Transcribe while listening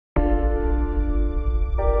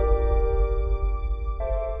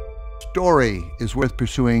story is worth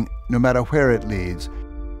pursuing no matter where it leads,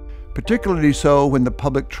 particularly so when the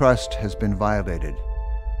public trust has been violated.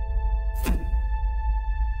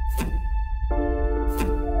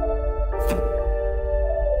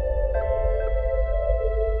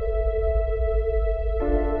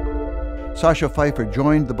 Sacha Pfeiffer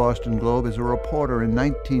joined the Boston Globe as a reporter in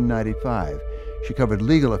 1995. She covered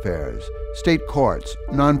legal affairs, state courts,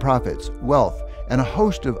 nonprofits, wealth, and a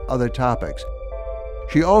host of other topics.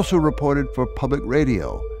 She also reported for public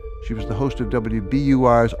radio. She was the host of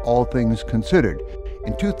WBUR's All Things Considered.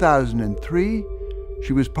 In 2003,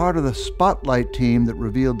 she was part of the Spotlight team that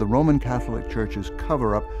revealed the Roman Catholic Church's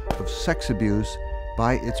cover-up of sex abuse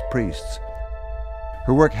by its priests.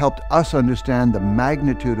 Her work helped us understand the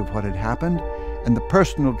magnitude of what had happened and the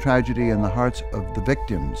personal tragedy in the hearts of the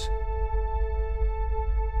victims.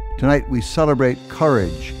 Tonight we celebrate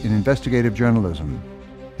courage in investigative journalism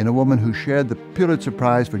in a woman who shared the Pulitzer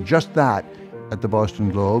Prize for just that at the Boston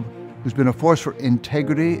Globe, who's been a force for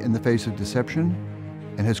integrity in the face of deception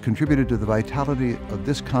and has contributed to the vitality of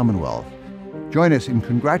this Commonwealth. Join us in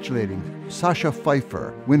congratulating Sacha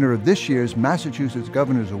Pfeiffer, winner of this year's Massachusetts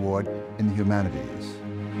Governor's Award in the Humanities.